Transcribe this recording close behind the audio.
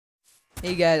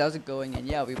Hey guys, how's it going? And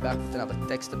yeah, we're back with another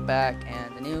texture pack,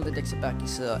 and the name of the texture pack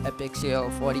is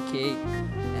Epaxial40k,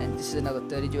 and this is another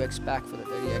 32x pack for the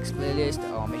 30x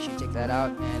playlist. Make sure you check that out.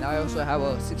 And I also have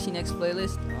a 16x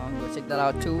playlist. Go check that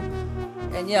out too.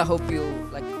 And yeah, hope you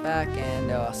like the pack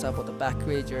and support the pack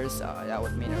creators. That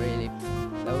would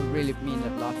really mean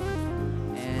a lot.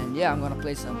 And yeah, I'm gonna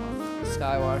play some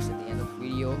Skywars at the end of the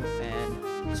video. And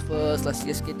first, let's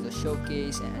just get to the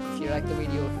showcase. And if you like the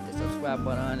video, hit the subscribe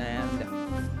button. And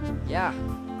yeah,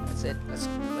 that's it. Let's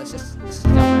just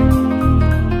jump right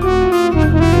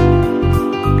in.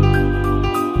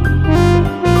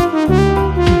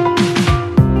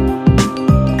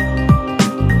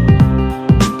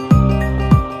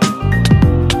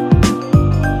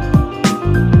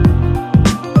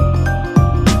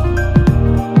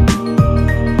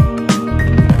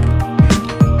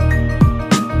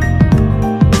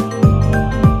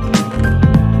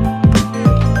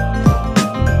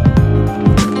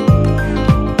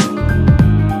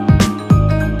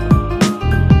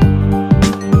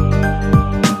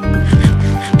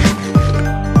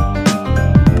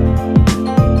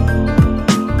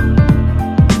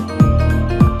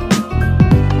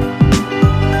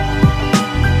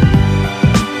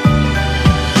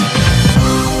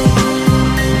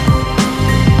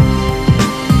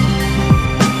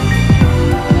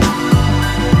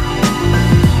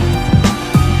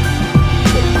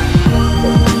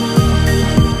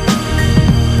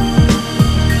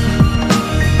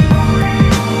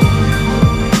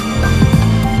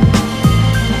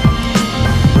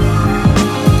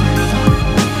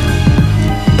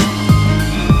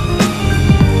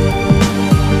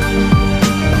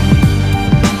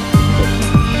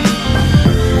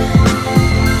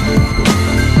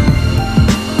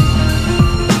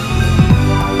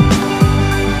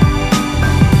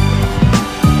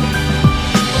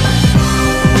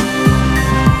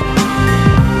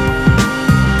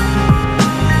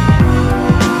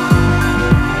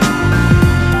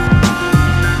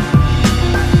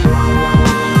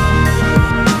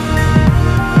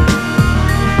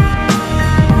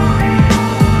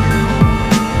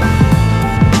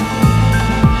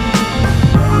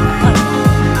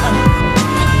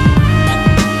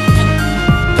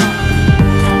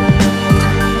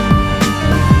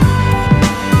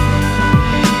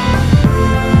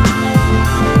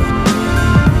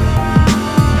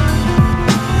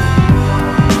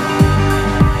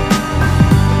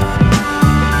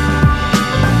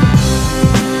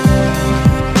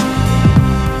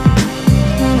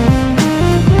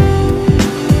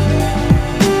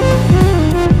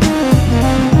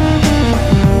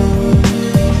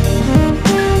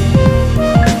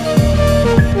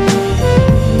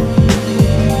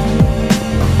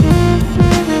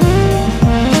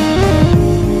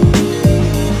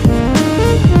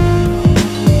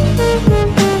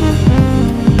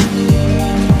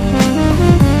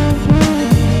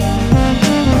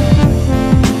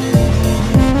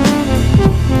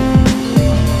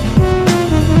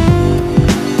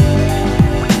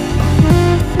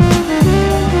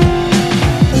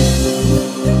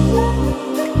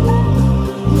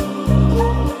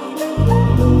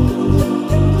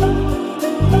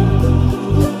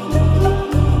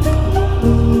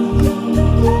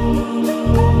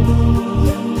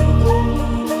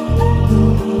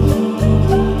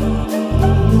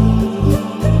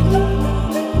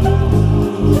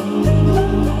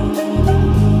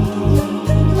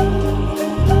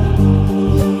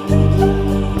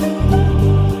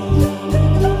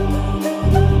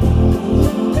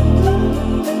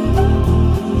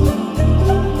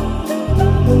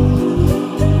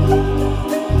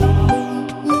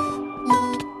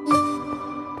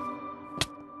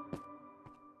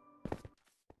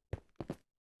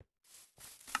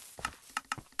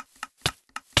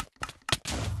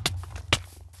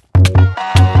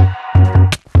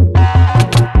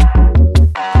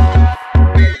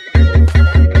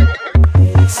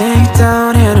 Sink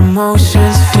down and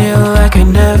emotions feel like I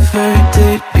never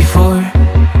did before.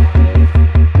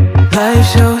 Live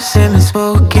shows and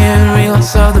unspoken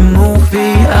reels of the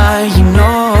movie I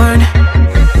ignored.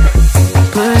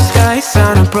 Blue skies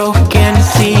on a broken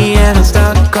sea and I'm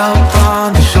stuck up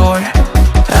on the shore.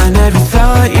 I never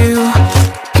thought you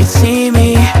could see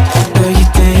me, but you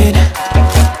did.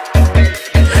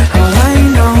 All I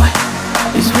know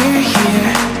is we're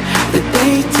here, that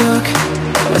they took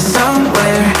us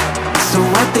somewhere. So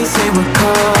what they say we're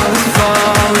calling,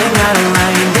 falling out of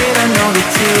line. They don't know the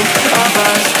two of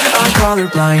us are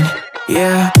colorblind,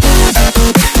 yeah.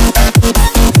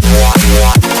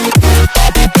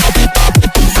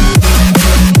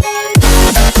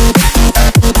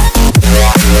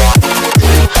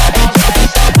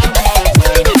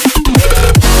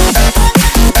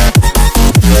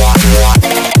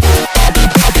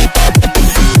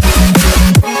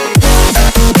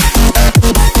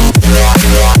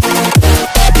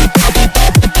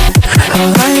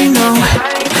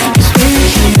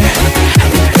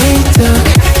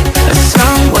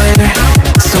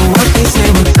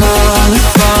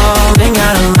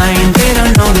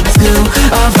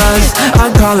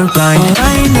 colorblind. All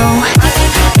I know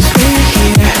is we're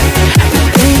here, that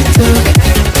they took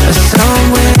us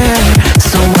somewhere.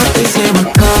 So what they say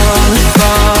we're calling,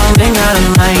 falling out of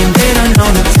line. They don't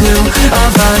know the two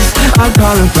of us are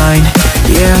colorblind,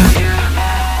 yeah.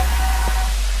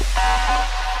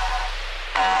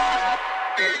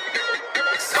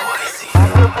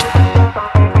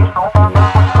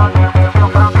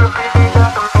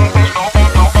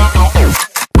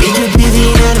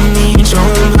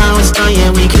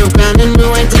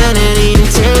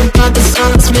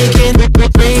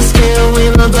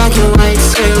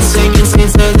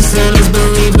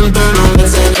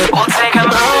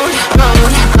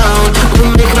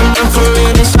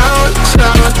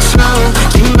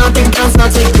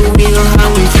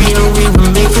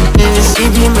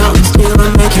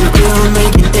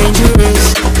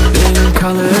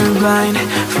 Colorblind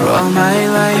for all my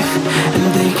life,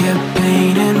 and they kept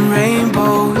painting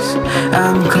rainbows.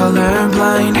 I'm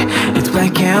colorblind, it's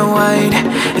black and white.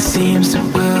 It seems it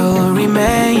will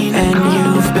remain. And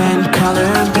you've been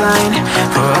colorblind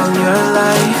for all your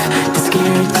life, too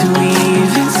scared to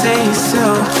even say so.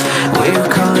 We're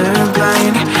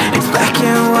colorblind, it's black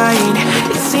and white.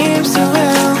 It seems it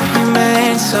will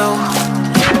remain so.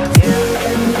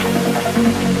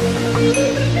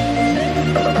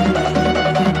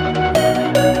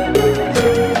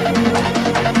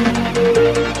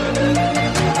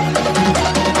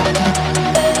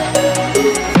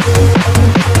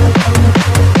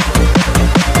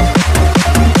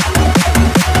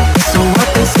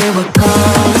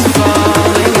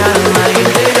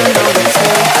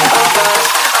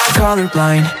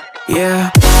 Colorblind,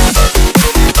 yeah.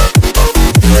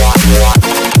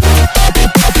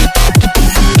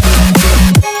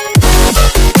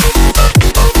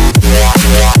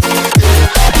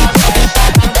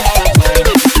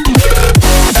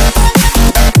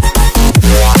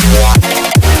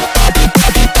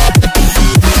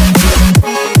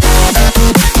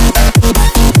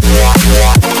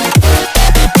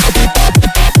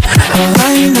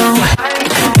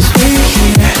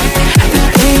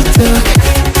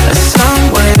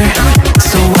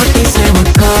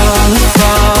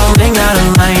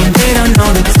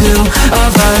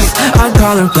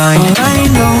 Colorblind. All I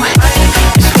know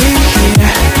is we're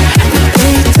here, that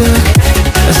they took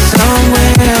us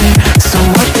somewhere. So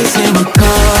what they say we're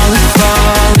calling,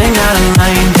 falling out of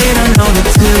line. They don't know the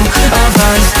two of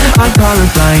us are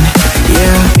colorblind, yeah.